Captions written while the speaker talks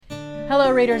Hello,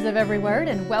 readers of Every Word,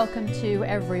 and welcome to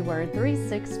Every Word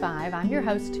 365. I'm your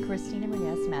host, Christina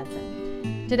Maria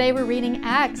Smadson. Today we're reading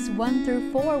Acts 1 through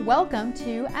 4. Welcome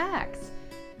to Acts.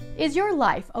 Is your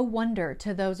life a wonder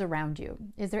to those around you?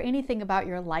 Is there anything about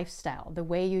your lifestyle, the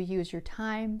way you use your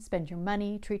time, spend your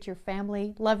money, treat your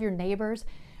family, love your neighbors,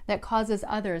 that causes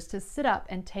others to sit up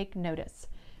and take notice?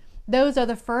 Those are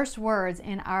the first words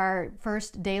in our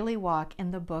first daily walk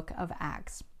in the book of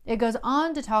Acts. It goes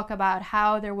on to talk about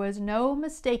how there was no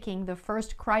mistaking the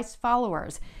first Christ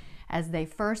followers as they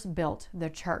first built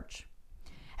the church.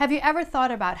 Have you ever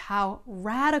thought about how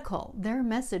radical their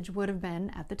message would have been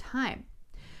at the time?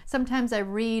 Sometimes I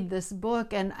read this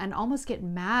book and almost get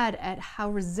mad at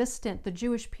how resistant the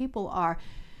Jewish people are.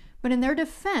 But in their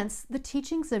defense, the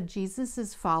teachings of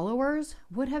Jesus' followers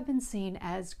would have been seen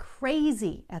as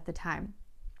crazy at the time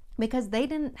because they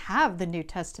didn't have the New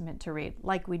Testament to read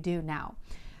like we do now.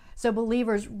 So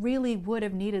believers really would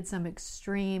have needed some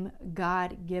extreme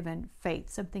God-given faith,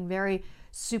 something very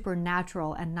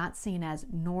supernatural and not seen as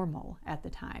normal at the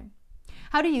time.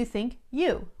 How do you think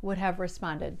you would have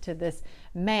responded to this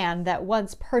man that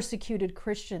once persecuted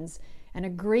Christians and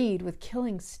agreed with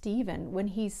killing Stephen when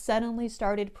he suddenly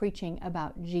started preaching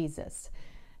about Jesus?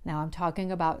 Now I'm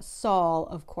talking about Saul,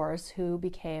 of course, who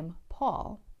became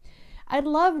Paul. I'd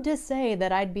love to say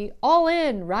that I'd be all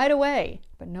in right away,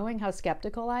 but knowing how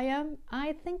skeptical I am,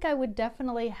 I think I would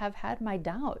definitely have had my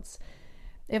doubts.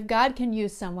 If God can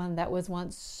use someone that was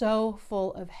once so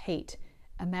full of hate,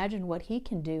 imagine what he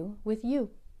can do with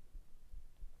you.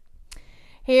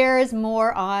 Here's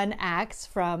more on Acts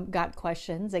from Got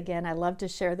Questions. Again, I love to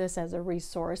share this as a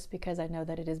resource because I know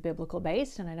that it is biblical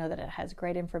based and I know that it has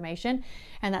great information,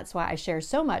 and that's why I share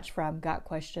so much from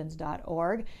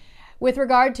gotquestions.org. With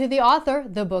regard to the author,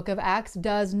 the book of Acts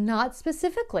does not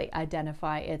specifically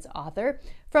identify its author.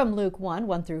 From Luke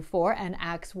 1 through 4, and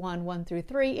Acts 1 through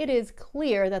 3, it is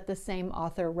clear that the same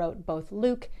author wrote both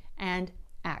Luke and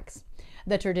Acts.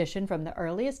 The tradition from the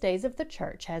earliest days of the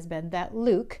church has been that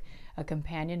Luke, a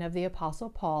companion of the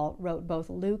Apostle Paul, wrote both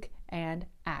Luke and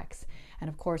Acts. And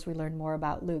of course, we learned more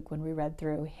about Luke when we read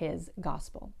through his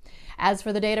gospel. As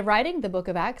for the date of writing, the book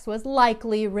of Acts was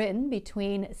likely written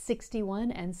between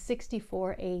 61 and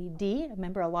 64 AD.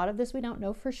 Remember, a lot of this we don't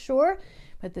know for sure,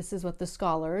 but this is what the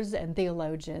scholars and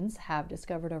theologians have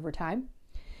discovered over time.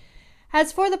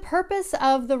 As for the purpose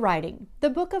of the writing, the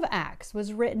book of Acts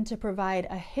was written to provide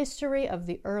a history of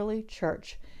the early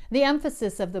church. The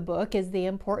emphasis of the book is the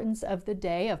importance of the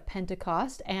day of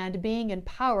Pentecost and being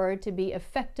empowered to be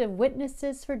effective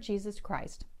witnesses for Jesus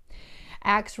Christ.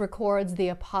 Acts records the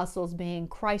apostles being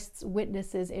Christ's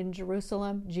witnesses in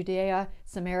Jerusalem, Judea,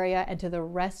 Samaria, and to the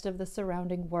rest of the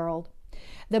surrounding world.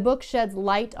 The book sheds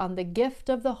light on the gift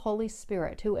of the Holy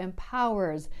Spirit, who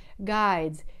empowers,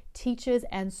 guides, teaches,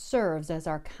 and serves as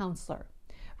our counselor.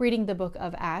 Reading the book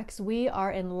of Acts, we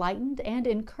are enlightened and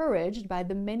encouraged by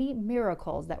the many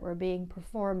miracles that were being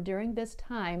performed during this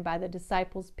time by the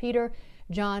disciples Peter,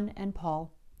 John, and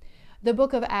Paul. The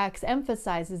book of Acts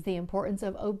emphasizes the importance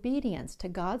of obedience to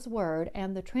God's word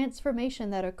and the transformation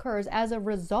that occurs as a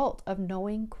result of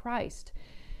knowing Christ.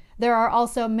 There are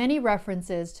also many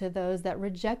references to those that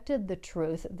rejected the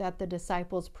truth that the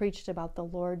disciples preached about the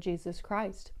Lord Jesus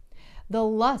Christ. The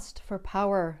lust for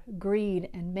power, greed,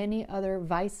 and many other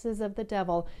vices of the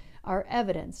devil are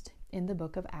evidenced in the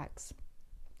book of Acts.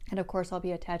 And of course, I'll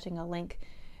be attaching a link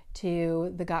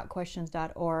to the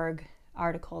gotquestions.org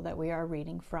article that we are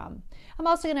reading from. I'm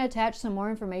also going to attach some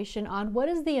more information on what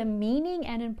is the meaning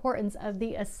and importance of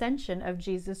the ascension of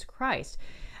Jesus Christ.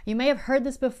 You may have heard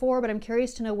this before, but I'm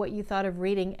curious to know what you thought of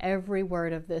reading every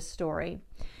word of this story.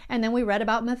 And then we read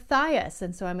about Matthias,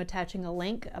 and so I'm attaching a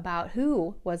link about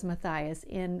who was Matthias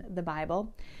in the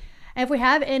Bible. And if we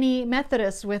have any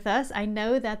Methodists with us, I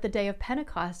know that the day of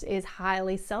Pentecost is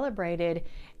highly celebrated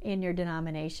in your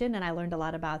denomination, and I learned a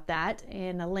lot about that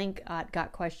in a link at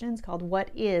Got Questions called What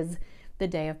is the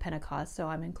Day of Pentecost? So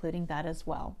I'm including that as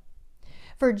well.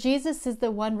 For Jesus is the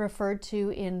one referred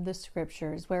to in the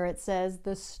scriptures where it says,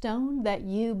 "The stone that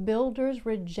you builders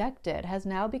rejected has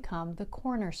now become the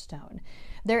cornerstone.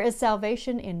 There is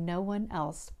salvation in no one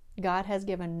else. God has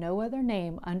given no other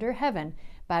name under heaven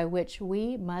by which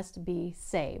we must be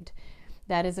saved."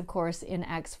 That is, of course, in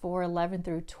Acts 4:11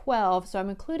 through 12. So I'm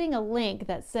including a link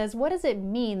that says, what does it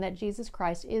mean that Jesus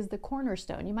Christ is the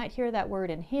cornerstone? You might hear that word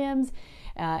in hymns,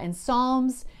 in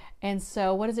Psalms. And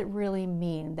so what does it really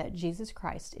mean that Jesus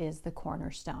Christ is the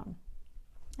cornerstone?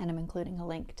 And I'm including a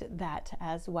link to that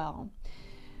as well.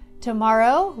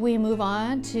 Tomorrow we move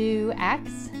on to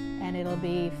Acts, and it'll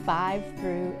be 5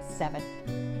 through 7.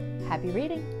 Happy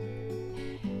reading.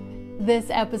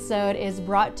 This episode is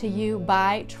brought to you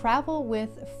by Travel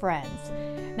with Friends.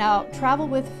 Now, Travel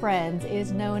with Friends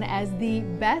is known as the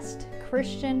best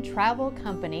Christian travel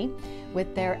company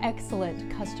with their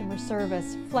excellent customer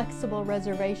service, flexible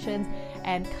reservations,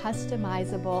 and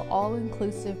customizable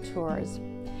all-inclusive tours.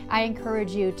 I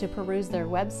encourage you to peruse their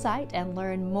website and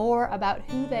learn more about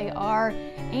who they are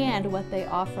and what they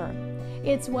offer.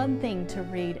 It's one thing to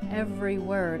read every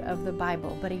word of the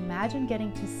Bible, but imagine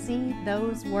getting to see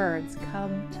those words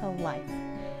come to life.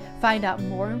 Find out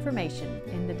more information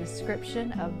in the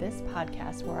description of this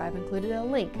podcast, where I've included a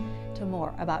link to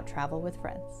more about Travel with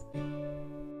Friends.